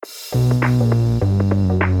Right,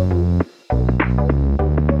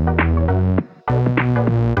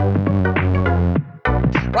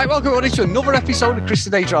 welcome everybody to another episode of Chris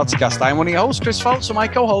and Dave's Reality. I'm one of your hosts, Chris Phelps, and my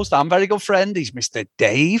co-host, our very good friend, is Mr.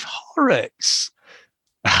 Dave Horrocks.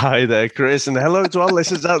 Hi there, Chris, and hello to our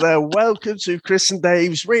listeners out there. Welcome to Chris and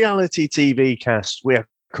Dave's Reality TV Cast. We are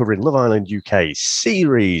covering Love Island UK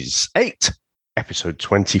Series 8, Episode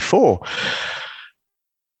 24.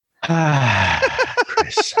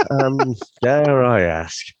 Chris, dare I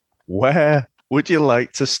ask, where would you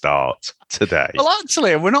like to start today? Well,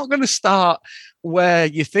 actually, we're not going to start where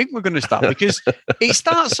you think we're going to start, because it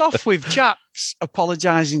starts off with Jax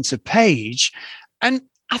apologising to Paige, and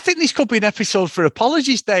I think this could be an episode for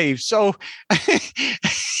apologies, Dave. So,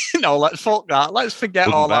 no, let's fuck that. Let's forget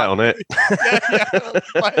all that. On it.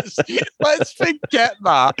 Let's forget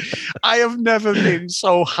that. I have never been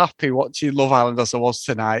so happy watching Love Island as I was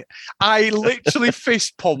tonight. I literally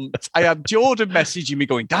fist pumped. I had Jordan messaging me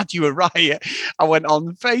going, "Dad, you were right." I went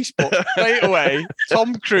on Facebook straight away.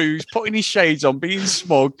 Tom Cruise putting his shades on, being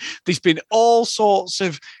smug. There's been all sorts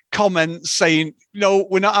of comments saying, "No,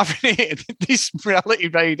 we're not having it." This Reality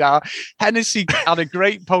Radar. Hennessy had a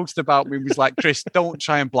great post about me. He was like, "Chris, don't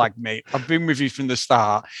try and blag me. I've been with you from the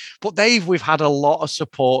start." But Dave, we've had a lot of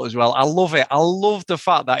support as well. I love it. I love the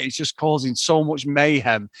fact that it's just causing so much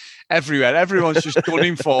mayhem everywhere. Everyone's just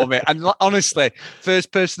gunning for me. And honestly,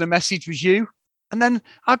 first person to message was you. And then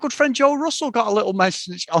our good friend Joe Russell got a little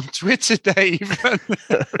message on Twitter, Dave.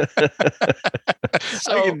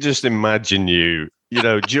 So, I can just imagine you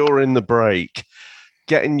during the break,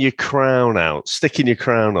 getting your crown out, sticking your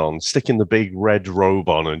crown on, sticking the big red robe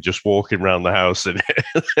on, and just walking around the house in it.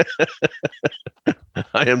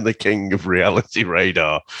 I am the king of Reality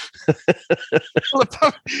Radar.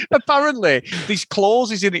 Well, apparently, there's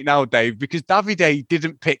clauses in it now, Dave, because Davide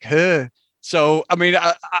didn't pick her. So, I mean,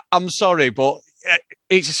 I'm sorry, but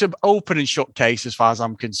it's an open and shut case as far as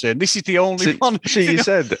I'm concerned. This is the only one. See, you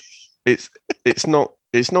said it's not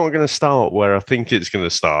going to start where I think it's going to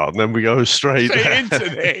start, and then we go straight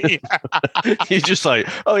into it. You're just like,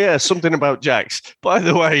 "Oh yeah, something about Jax. By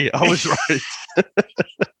the way, I was right."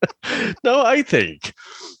 No, I think.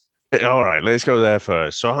 All right, let's go there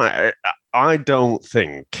first. So I don't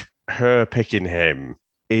think her picking him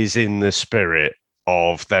is in the spirit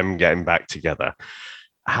of them getting back together.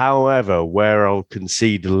 However, where I'll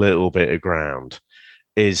concede a little bit of ground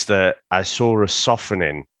is that I saw a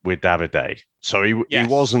softening with Davide. So he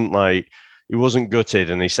wasn't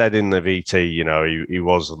gutted, and he said in the VT, he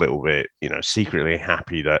was a little bit, secretly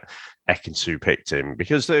happy that Ekin-Su picked him,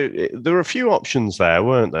 because there were a few options there,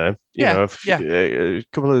 weren't there? A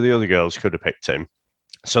couple of the other girls could have picked him.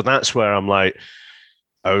 So that's where I'm like,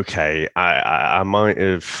 okay, I might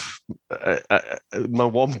have my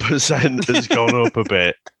 1% has gone up a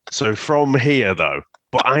bit. So from here, though,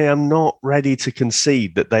 but I am not ready to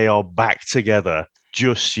concede that they are back together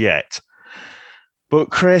just yet. But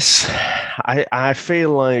Chris, I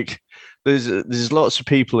feel like there's lots of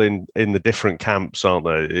people in the different camps, aren't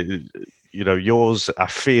there? Yours, I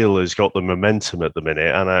feel, has got the momentum at the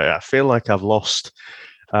minute, and I feel like I've lost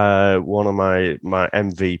one of my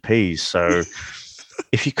MVPs. So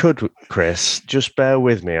if you could, Chris, just bear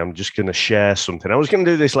with me. I'm just going to share something. I was going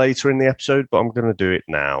to do this later in the episode, but I'm going to do it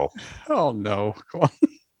now. Oh, no. Come on.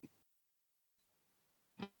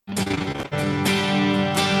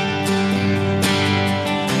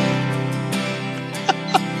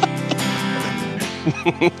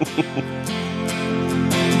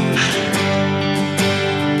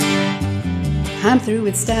 I'm through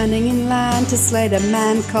with standing in line to slay the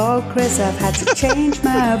man called Chris. I've had to change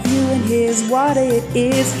my view, and here's what it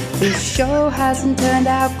is. This show hasn't turned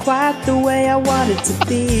out quite the way I want it to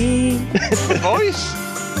be. Voice?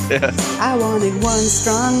 Yeah. I wanted one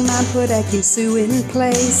strong man, put Ekin-Su in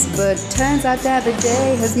place, but turns out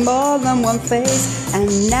Davide has more than one face,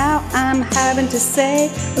 and now I'm having to say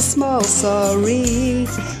a small sorry.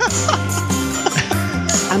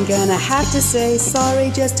 I'm gonna have to say sorry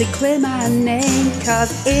just to clear my name,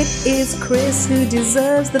 cause it is Chris who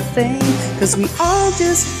deserves the fame. Cause we all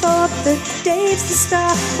just thought that Dave's the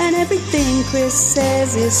star, and everything Chris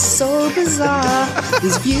says is so bizarre.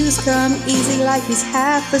 His views come easy like he's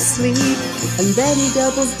half asleep, and then he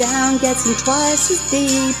doubles down, gets him twice as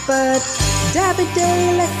deep. But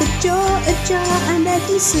Davide left the jaw ajar, and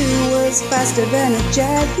Ekin-Su was faster than a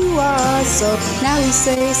jaguar. So now we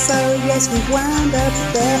say so, yes, we've wound up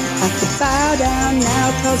there. Have to bow down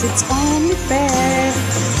now, cause it's only fair.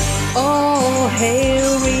 Oh,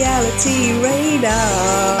 hail Reality Radar.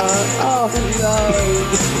 Oh, no.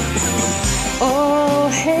 Oh,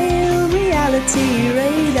 hail Reality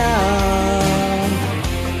Radar.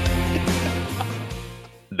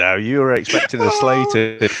 now. You were expecting a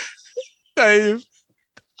Slater. Dave,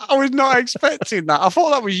 I was not expecting that. I thought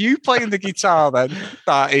that was you playing the guitar then.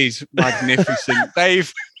 That is magnificent.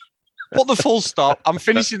 Dave, put the full stop. I'm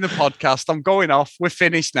finishing the podcast. I'm going off. We're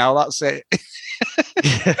finished now. That's it.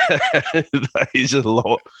 That is a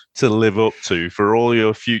lot to live up to for all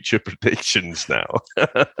your future predictions now.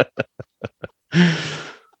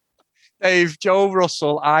 Dave, Joe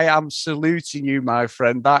Russell, I am saluting you, my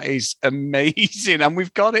friend. That is amazing. And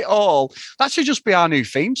we've got it all. That should just be our new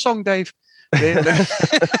theme song, Dave. Really?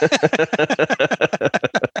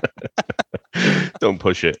 Don't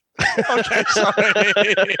push it. Okay, sorry.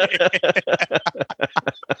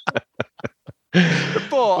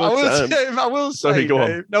 But I will say, sorry, go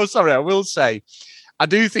on. No, sorry, I will say, I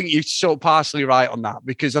do think you're sort of partially right on that,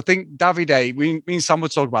 because I think Davide, me and Sam were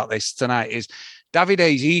talking about this tonight, is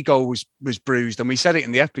Davide's ego was bruised, and we said it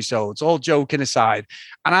in the episodes, all joking aside.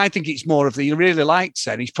 And I think it's more of he really likes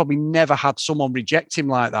it, and he's probably never had someone reject him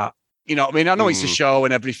like that. You know what I mean? I know it's a show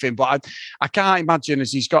and everything, but I can't imagine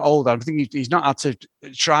as he's got older. I think he's not had to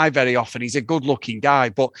try very often. He's a good-looking guy,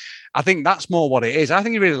 but I think that's more what it is. I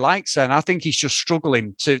think he really likes her, and I think he's just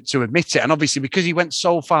struggling to admit it. And obviously, because he went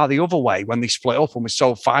so far the other way when they split up and was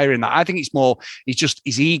so firing that, I think it's more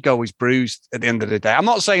his ego is bruised at the end of the day. I'm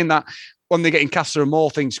not saying that when they get in Casa Amor,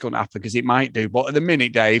 things couldn't happen, because it might do. But at the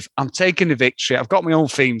minute, Dave, I'm taking the victory. I've got my own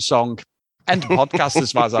theme song. End of podcast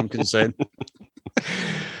as far as I'm concerned.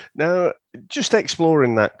 Now, just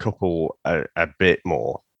exploring that couple a bit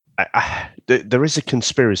more, there is a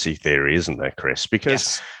conspiracy theory, isn't there, Chris?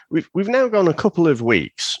 Because we've now gone a couple of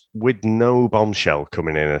weeks with no bombshell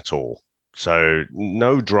coming in at all. So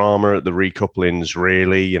no drama at the recouplings,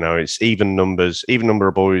 really. You know, it's even numbers, even number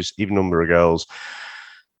of boys, even number of girls.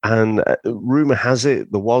 And rumor has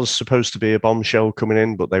it there was supposed to be a bombshell coming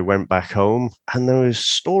in, but they went back home. And there was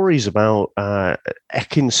stories about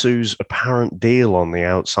Ekin-Su's apparent deal on the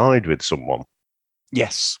outside with someone.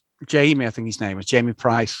 Yes. Jamie, I think his name was Jamie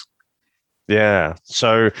Price. Yeah.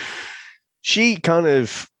 So she kind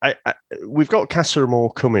of, we've got Casa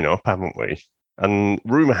Amor coming up, haven't we? And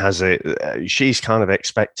rumor has it she's kind of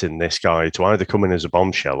expecting this guy to either come in as a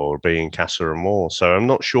bombshell or be in Casa Amor. So I'm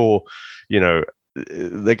not sure, you know,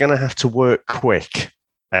 they're going to have to work quick,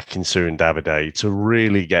 Ekin-Su and Davide, to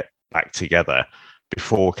really get back together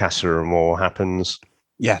before Casa Amor happens.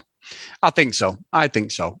 Yeah, I think so.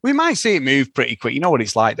 We might see it move pretty quick. You know what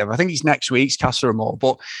it's like, Dev. I think it's next week's Casa Amor,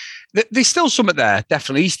 but there's still something there,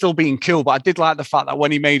 definitely. He's still being cool, but I did like the fact that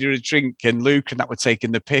when he made her a drink and Luke and that were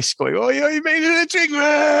taking the piss, going, oh, yeah, you made her a drink,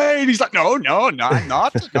 man. And he's like, no, I'm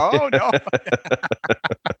not. No.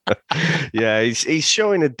 Yeah, he's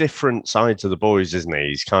showing a different side to the boys, isn't he?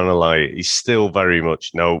 He's kind of like, he's still very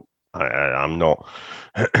much, no, I'm not.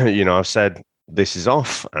 You know, I've said this is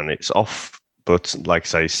off and it's off. But like I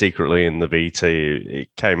say, secretly in the VT, it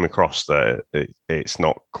came across that it's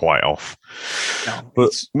not quite off. No,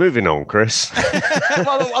 but moving on, Chris.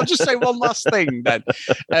 Well, I'll just say one last thing then.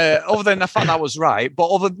 Other than the fact that was right,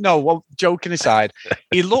 but joking aside,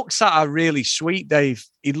 he looks at her really sweet, Dave.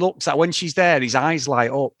 He looks at when she's there, his eyes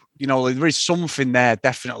light up. You know, there is something there,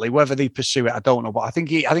 definitely. Whether they pursue it, I don't know. But I think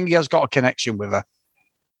he has got a connection with her.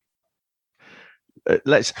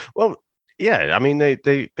 Yeah, I mean,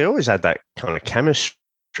 they always had that kind of chemistry,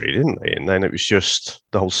 didn't they? And then it was just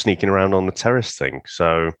the whole sneaking around on the terrace thing.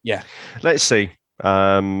 So, yeah, let's see.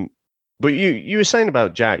 But you were saying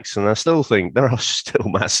about Jax, and I still think there are still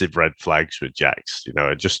massive red flags with Jax. You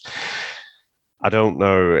know, I don't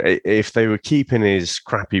know if they were keeping his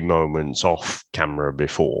crappy moments off camera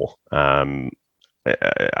before.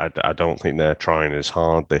 I don't think they're trying as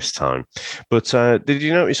hard this time. But did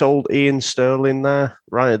you notice old Ian Sterling there,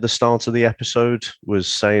 right at the start of the episode, was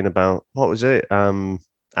saying about, what was it?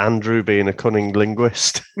 Andrew being a cunning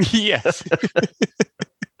linguist? Yes.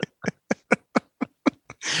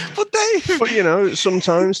 But, you know,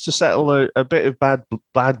 sometimes to settle a bit of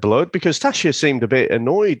bad blood, because Tasha seemed a bit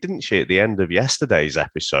annoyed, didn't she, at the end of yesterday's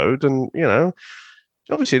episode? And, you know,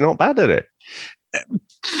 she's obviously not bad at it.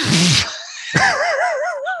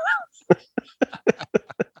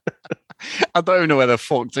 I don't even know where the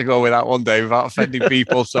fuck to go with that one day without offending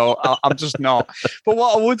people, so I'm just not. But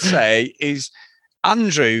what I would say is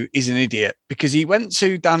Andrew is an idiot, because he went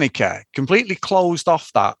to Danica, completely closed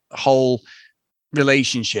off that whole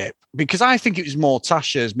relationship, because I think it was more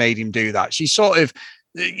Tasha's made him do that. She sort of,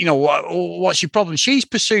 you know, what's your problem? She's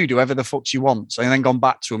pursued whoever the fuck she wants and then gone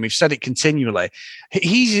back to him. We've said it continually.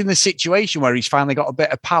 He's in the situation where he's finally got a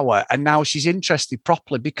bit of power, and now she's interested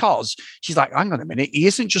properly, because she's like, hang on a minute, he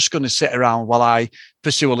isn't just going to sit around while I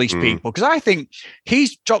pursue all these people, because I think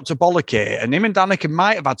he's dropped a bollock here, and him and Danica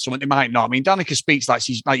might have had something, they might not. I mean, Danica speaks like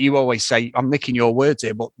she's, like you always say, I'm nicking your words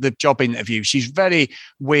here, but the job interview, she's very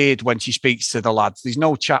weird when she speaks to the lads. There's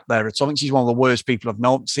no chat there at all. I think she's one of the worst people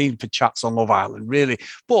I've seen for chats on Love Island, really.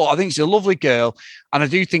 But I think she's a lovely girl, and I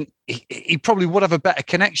do think he probably would have a better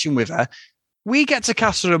connection with her. We get to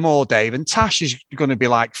Casa Amor, Dave, and Tash is going to be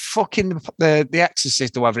like fucking the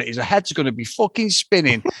Exorcist or whatever it is. Her head's going to be fucking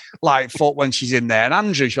spinning like fuck when she's in there. And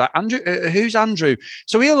Andrew, she's like, Andrew, who's Andrew?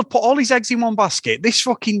 So he'll put all his eggs in one basket. This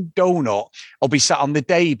fucking donut will be sat on the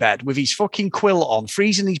daybed with his fucking quilt on,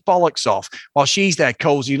 freezing his bollocks off while she's there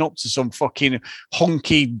cozying up to some fucking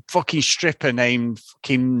hunky fucking stripper named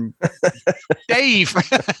fucking Dave.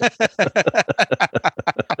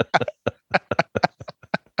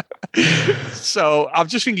 So I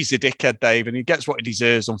just think he's a dickhead, Dave, and he gets what he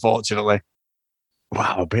deserves, unfortunately.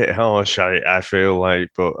 Wow, a bit harsh, I feel like,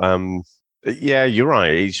 but yeah, you're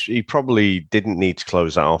right. He probably didn't need to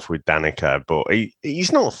close that off with Danica, but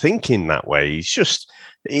he's not thinking that way.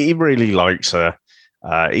 He really likes her.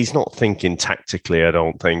 He's not thinking tactically, I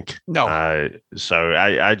don't think. No. So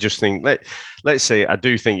I just think let's say I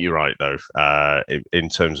do think you're right though, in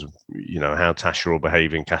terms of how Tasha will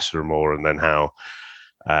behave in Casa Amor, and then how.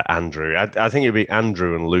 Andrew, I think it'd be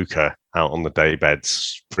Andrew and Luca out on the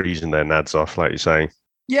daybeds, freezing their nads off, like you're saying.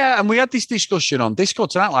 Yeah, and we had this discussion on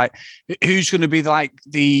Discord tonight, like who's going to be like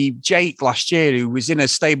the Jake last year who was in a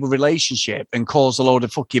stable relationship and caused a load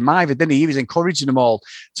of fucking mither, didn't he? He was encouraging them all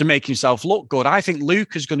to make himself look good. I think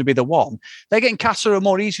Luca's going to be the one. They're getting Casa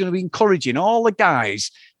Amor. He's going to be encouraging all the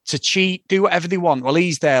guys to cheat, do whatever they want. Well,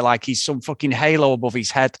 he's there like he's some fucking halo above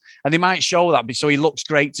his head, and they might show that so he looks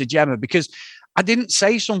great to Gemma, because I didn't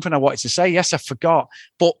say something I wanted to say. Yes, I forgot.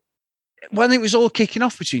 But when it was all kicking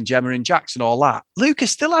off between Gemma and Jax and all that, Lucas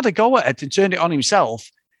still had a go at it and turned it on himself.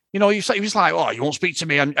 He was like, "Oh, you won't speak to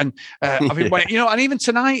me," and I've been waiting. And even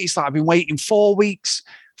tonight, it's like I've been waiting 4 weeks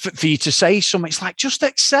for you to say something. It's like, just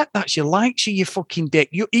accept that she likes you, you fucking dick.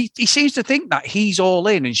 He seems to think that he's all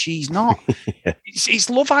in and she's not. Yeah. It's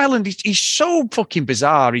Love Island. He's so fucking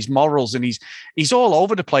bizarre, his morals, and he's all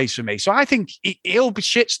over the place for me. So I think he'll be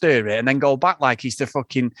shit stirring and then go back like he's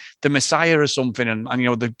the Messiah or something, and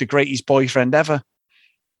the greatest boyfriend ever.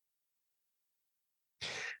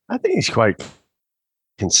 I think he's quite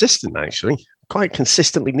consistent, actually. Quite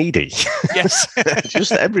consistently needy. Yes.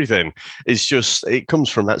 Just everything. It comes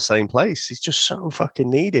from that same place. He's just so fucking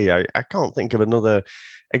needy. I can't think of another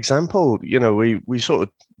example. We sort of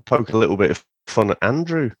poke a little bit of fun at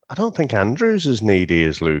Andrew. I don't think Andrew's as needy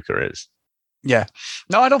as Luca is. Yeah.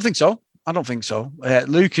 No, I don't think so.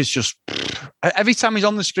 Luca's just, every time he's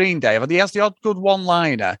on the screen, Dave, he has the odd good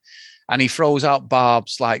one-liner, and he throws out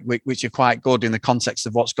barbs which are quite good in the context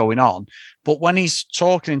of what's going on. But when he's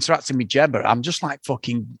talking, interacting with Gemma, I'm just like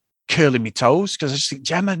fucking curling my toes, because I just think,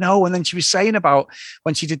 Gemma, no. And then she was saying about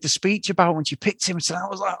when she did the speech about when she picked him, and I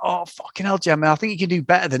was like, oh, fucking hell, Gemma, I think you can do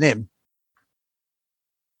better than him.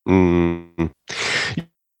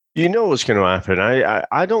 You know what's going to happen.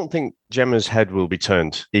 I don't think Gemma's head will be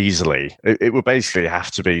turned easily. It would basically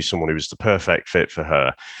have to be someone who was the perfect fit for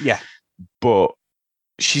her. Yeah. But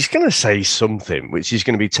she's going to say something which is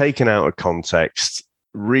going to be taken out of context,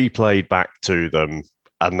 replayed back to them,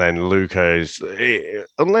 and then Luca is,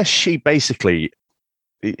 unless she basically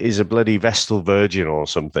is a bloody Vestal Virgin or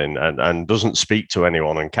something and doesn't speak to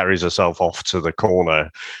anyone and carries herself off to the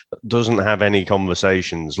corner, doesn't have any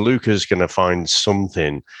conversations, Luca's going to find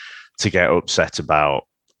something to get upset about.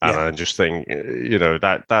 And I just think,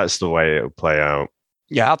 that's the way it'll play out.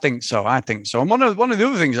 Yeah, I think so. And one of the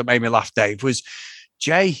other things that made me laugh, Dave, was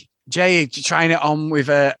Jay trying it on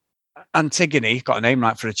with Antigone, got a name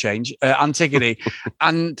right for a change, Antigone,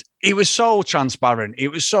 and he was so transparent. It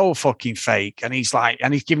was so fucking fake. And he's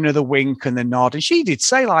giving her the wink and the nod. And she did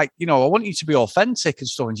say, like, I want you to be authentic and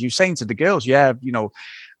stuff. And you saying to the girls, yeah,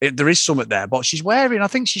 there is something there, but she's wearing, I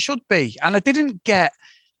think she should be. And I didn't get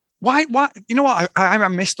why, you know what? I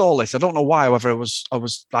missed all this. I don't know why, whether I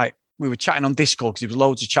was like, we were chatting on Discord because there was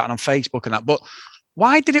loads of chatting on Facebook and that, but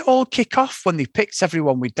why did it all kick off when they picked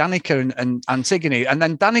everyone with Danica and Antigone? And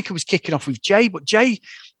then Danica was kicking off with Jay, but Jay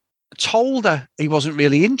told her he wasn't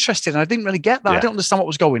really interested. And I didn't really get that. Yeah. I don't understand what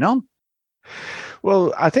was going on.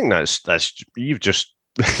 Well, I think that's you've just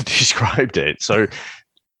described it. So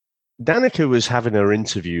Danica was having her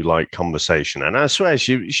interview-like conversation, and I swear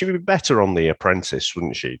she would be better on The Apprentice,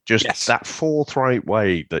 wouldn't she? Just that forthright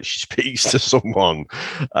way that she speaks to someone.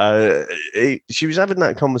 She was having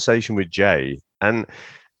that conversation with Jay, and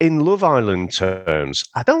in Love Island terms,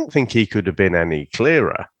 I don't think he could have been any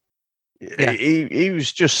clearer. Yeah. He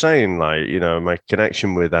was just saying, like, my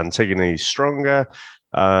connection with Antigone is stronger.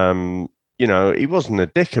 He wasn't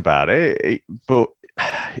a dick about it, but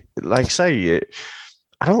like I say,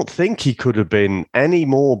 I don't think he could have been any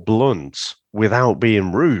more blunt without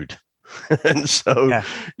being rude. And so,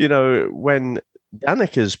 when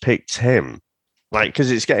Danica's picked him, like,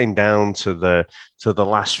 because it's getting down to the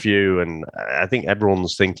last few, and I think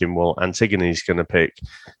everyone's thinking, well, Antigone's going to pick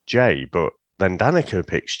Jay, but then Danica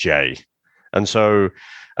picks Jay. And so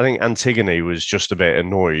I think Antigone was just a bit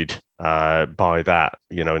annoyed by that,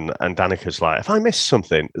 and Danica's like, if I missed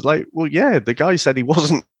something, it's like, well, yeah, the guy said he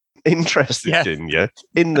wasn't interested in you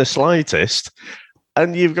in the slightest,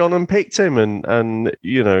 and you've gone and picked him, and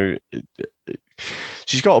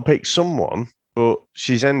she's got to pick someone, but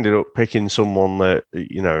she's ended up picking someone that,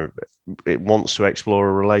 it wants to explore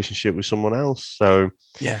a relationship with someone else. So,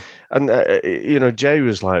 yeah. And, Jay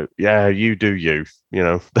was like, yeah, you do you,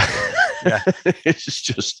 Yeah. It's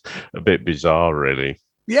just a bit bizarre, really.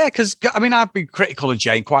 Yeah, because, I've been critical of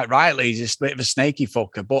Jane, quite rightly. He's just a bit of a snaky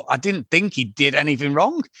fucker, but I didn't think he did anything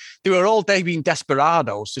wrong. They were all day being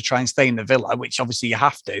desperados to try and stay in the villa, which obviously you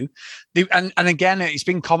have to. And again, it's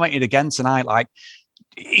been commented again tonight, like,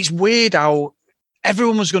 it's weird how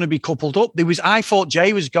everyone was going to be coupled up. I thought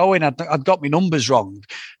Jay was going, I'd got my numbers wrong,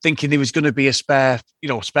 thinking there was going to be a spare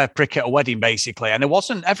prick at a wedding, basically. And it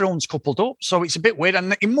wasn't. Everyone's coupled up. So it's a bit weird.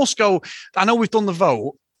 And it must go, I know we've done the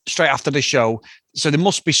vote straight after the show, so there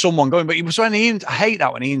must be someone going. But it was when Ian, I hate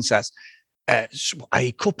that when Ian says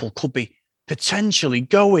a couple could be potentially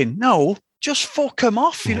going. No, just fuck them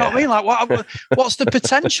off. You know what I mean? Like, what's the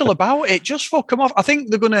potential about it? Just fuck them off. I think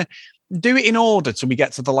they're going to do it in order till we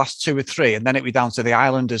get to the last 2 or 3, and then it'll be down to the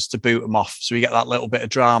Islanders to boot them off. So we get that little bit of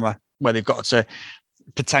drama where they've got to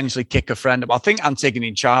potentially kick a friend. But I think Antigone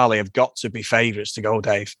and Charlie have got to be favourites to go,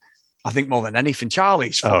 Dave. I think more than anything.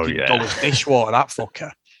 Charlie's fucking dull as dishwater, that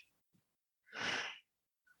fucker.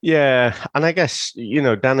 Yeah, and I guess,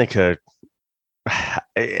 Danica,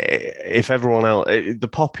 if everyone else, the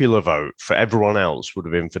popular vote for everyone else would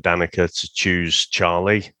have been for Danica to choose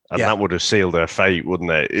Charlie, and that would have sealed her fate, wouldn't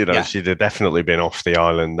it? She'd have definitely been off the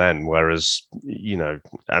island then, whereas,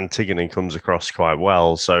 Antigone comes across quite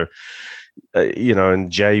well. So,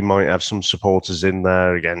 and Jay might have some supporters in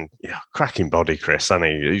there. Again, cracking body, Chris, hasn't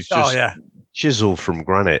he? He's just chiseled from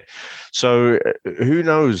granite. So who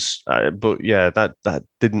knows? But yeah, that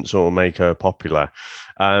didn't sort of make her popular.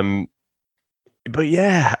 But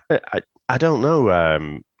yeah, I don't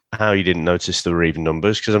know how you didn't notice there were even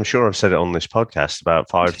numbers, because I'm sure I've said it on this podcast about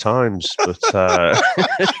 5 times. But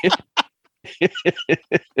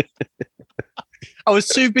I was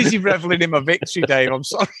too busy reveling in my victory, Dave. I'm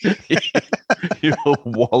sorry. You're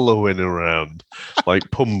wallowing around like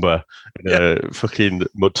Pumba in a fucking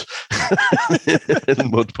mud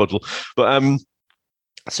puddle. But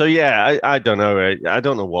so yeah, I don't know. I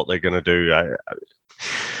don't know what they're going to do.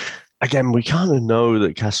 Again, we kind of know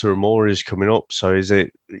that Casa Amor is coming up. So is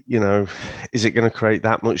it going to create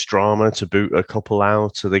that much drama to boot a couple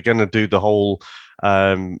out? Are they going to do the whole,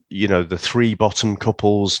 the 3 bottom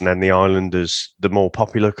couples, and then the Islanders, the more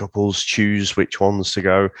popular couples, choose which ones to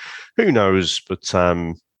go? Who knows? But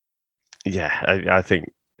I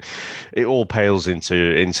think it all pales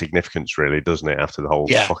into insignificance, really, doesn't it? After the whole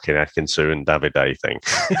fucking Ekin-Su and Davide thing.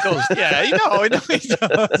 It does, it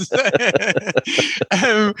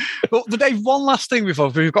does. But Dave, one last thing before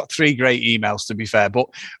we've got 3 great emails, to be fair. But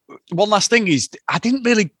one last thing is, I didn't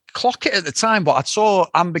really clock it at the time, but I saw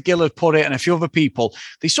Amber Gill had put it, and a few other people.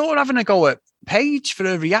 They sort of having a go at Paige for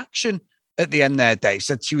her reaction at the end there, Dave.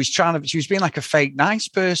 Said she was being like a fake nice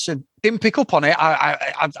person. Didn't pick up on it. I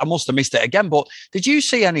must have missed it again. But did you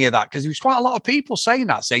see any of that? Because there was quite a lot of people saying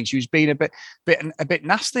she was being a bit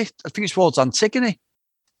nasty. I think it's towards Antigone.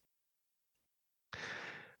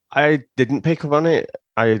 I didn't pick up on it.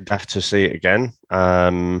 I'd have to see it again.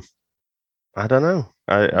 I don't know.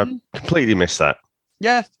 I completely missed that.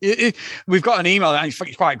 Yeah, we've got an email.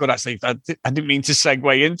 It's quite good, actually. I didn't mean to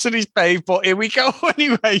segue into this, babe, but here we go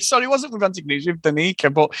anyway. Sorry, it wasn't with Antigone, it was with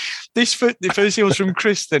Danica. But the first email was from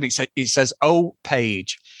Kristen. It says, "Oh,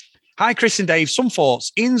 Paige. Hi, Chris and Dave. Some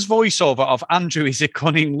thoughts. Ian's voiceover of Andrew is a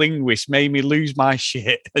cunning linguist made me lose my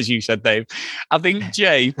shit," as you said, Dave. I think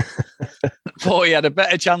Jay thought he had a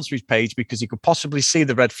better chance with Paige because he could possibly see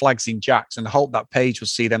the red flags in Jax and hope that Paige would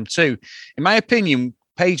see them too. In my opinion,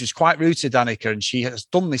 Paige was quite rude to Danica, and she has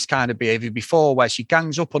done this kind of behaviour before where she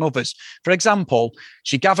gangs up on others. For example,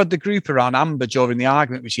 she gathered the group around Amber during the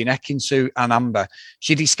argument between Ekin-Su and Amber.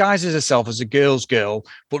 She disguises herself as a girl's girl,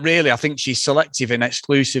 but really I think she's selective and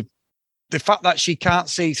exclusive the fact that she can't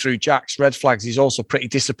see through Jack's red flags is also pretty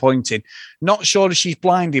disappointing. Not sure if she's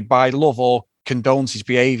blinded by love or condones his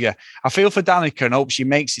behaviour. I feel for Danica and hope she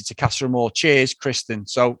makes it to Casa Amor. Cheers, Kristen.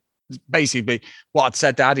 So basically what I'd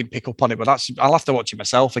said, I didn't pick up on it, but I'll have to watch it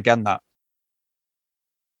myself again, that.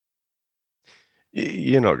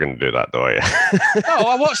 You're not going to do that, though, are you? No,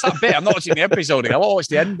 I watched that bit. I'm not watching the episode. I watched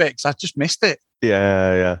the end bit because I just missed it.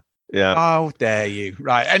 Yeah. How dare you?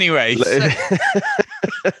 Right, anyway.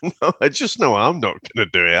 No, I just know I'm not going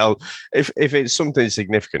to do it. If it's something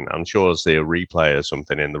significant, I'm sure I'll see a replay or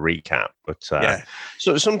something in the recap. But so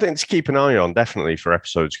it's something to keep an eye on, definitely, for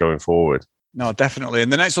episodes going forward. No, definitely.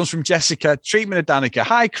 And the next one's from Jessica. Treatment of Danica.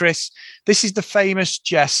 Hi, Chris. This is the famous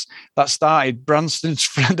Jess that started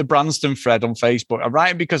the Branston thread on Facebook. I'm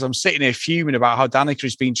writing because I'm sitting here fuming about how Danica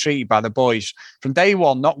is being treated by the boys. From day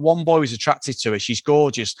one, not one boy was attracted to her. She's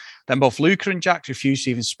gorgeous. Then both Luca and Jack refused to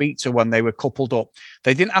even speak to her when they were coupled up.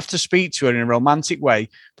 They didn't have to speak to her in a romantic way,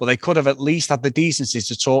 but they could have at least had the decency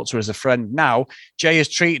to talk to her as a friend. Now, Jay has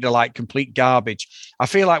treated her like complete garbage. I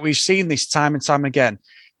feel like we've seen this time and time again.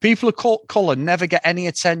 People of colour never get any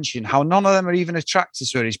attention. How none of them are even attracted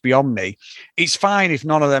to her is beyond me. It's fine if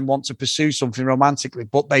none of them want to pursue something romantically,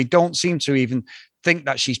 but they don't seem to even think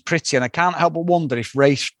that she's pretty. And I can't help but wonder if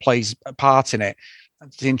race plays a part in it.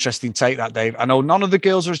 It's an interesting take, that, Dave. I know none of the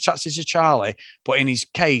girls are attracted to Charlie, but in his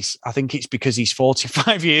case, I think it's because he's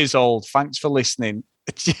 45 years old. Thanks for listening.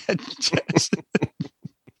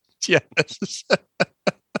 Yes.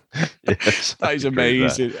 Yes, that is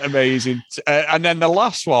amazing. And then the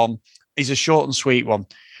last one is a short and sweet one.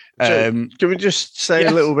 Can we just say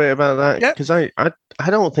a little bit about that? Yeah. Because I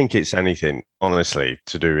don't think it's anything, honestly,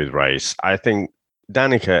 to do with race. I think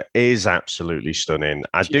Danica is absolutely stunning.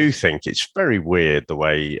 I do think it's very weird the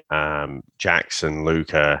way Jax and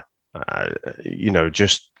Luca,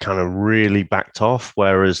 just kind of really backed off.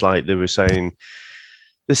 Whereas, like they're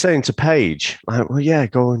saying to Paige, like, well, yeah,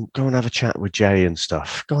 go and have a chat with Jay and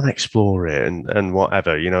stuff. Go and explore it and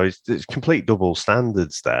whatever. It's complete double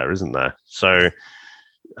standards there, isn't there? So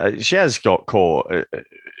she has got caught,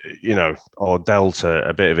 or dealt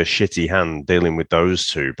a bit of a shitty hand dealing with those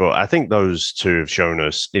two. But I think those two have shown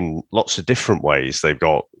us in lots of different ways they've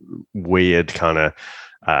got weird kind of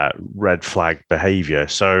red flag behavior.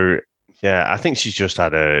 So, yeah, I think she's just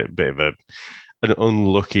had a bit of an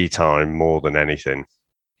unlucky time more than anything.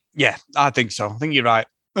 Yeah, I think so. I think you're right,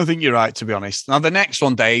 to be honest. Now, the next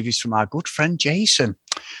one, Dave, is from our good friend Jason.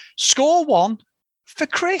 Score 1 for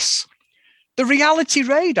Chris. The reality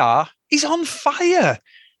radar is on fire.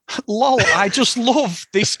 Lol, I just love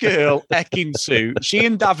this girl, Ekin-Su. She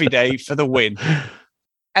and Davide for the win.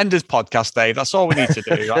 End of podcast, Dave. That's all we need to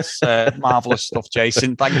do. That's marvellous stuff,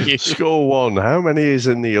 Jason. Thank you. Score 1. How many is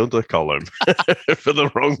in the other column for the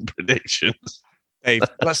wrong predictions? Dave,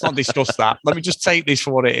 let's not discuss that. Let me just take this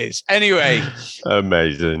for what it is. Anyway.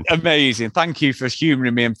 Amazing. Thank you for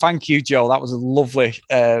humouring me. And thank you, Joe. That was a lovely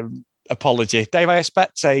apology. Dave, I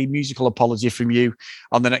expect a musical apology from you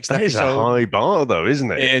on the next episode. It's a high bar, though,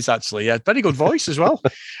 isn't it? It is, actually. Yeah. Very good voice as well.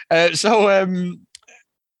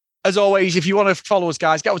 As always, if you want to follow us,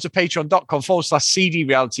 guys, get over to patreon.com/CD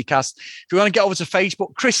RealityCast. If you want to get over to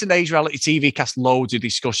Facebook, Chris and Dave's Reality TV Cast, loads of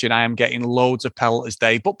discussion. I am getting loads of pelters,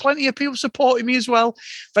 Dave, but plenty of people supporting me as well.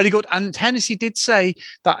 Very good. And Hennessy did say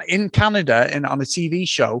that in Canada, on a TV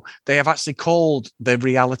show, they have actually called the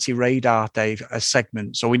Reality Radar, Dave, a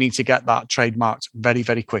segment. So we need to get that trademarked very,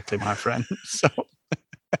 very quickly, my friend. So...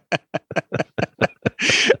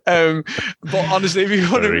 but honestly, if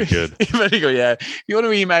you want very good, yeah. If you want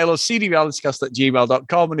to email us,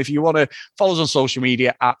 cdrealitycast@gmail.com, and if you want to follow us on social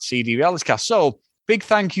media @cdrealitycast. So big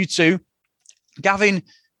thank you to Gavin,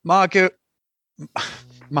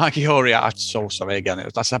 Margiori, I'm so sorry again. I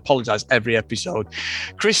apologise every episode.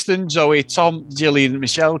 Kristen, Zoe, Tom, Gillian,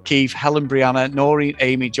 Michelle, Keith, Helen, Brianna, Noreen,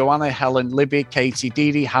 Amy, Joanna, Helen, Libby, Katie,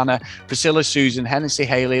 Dee Dee, Hannah, Priscilla, Susan, Hennessy,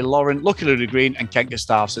 Haley, Lauren, Lucky Luda Green, and Ken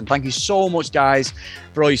Gustafson. Thank you so much, guys,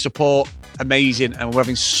 for all your support. Amazing. And we're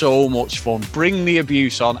having so much fun. Bring the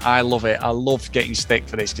abuse on. I love it. I love getting stick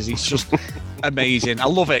for this because it's just amazing. I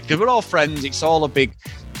love it because we're all friends. It's all a big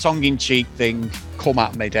tongue-in-cheek thing. Come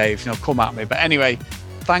at me, Dave. Come at me. But anyway,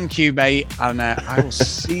 thank you, mate, and I will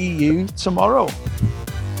see you tomorrow.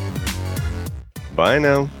 Bye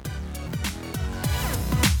now.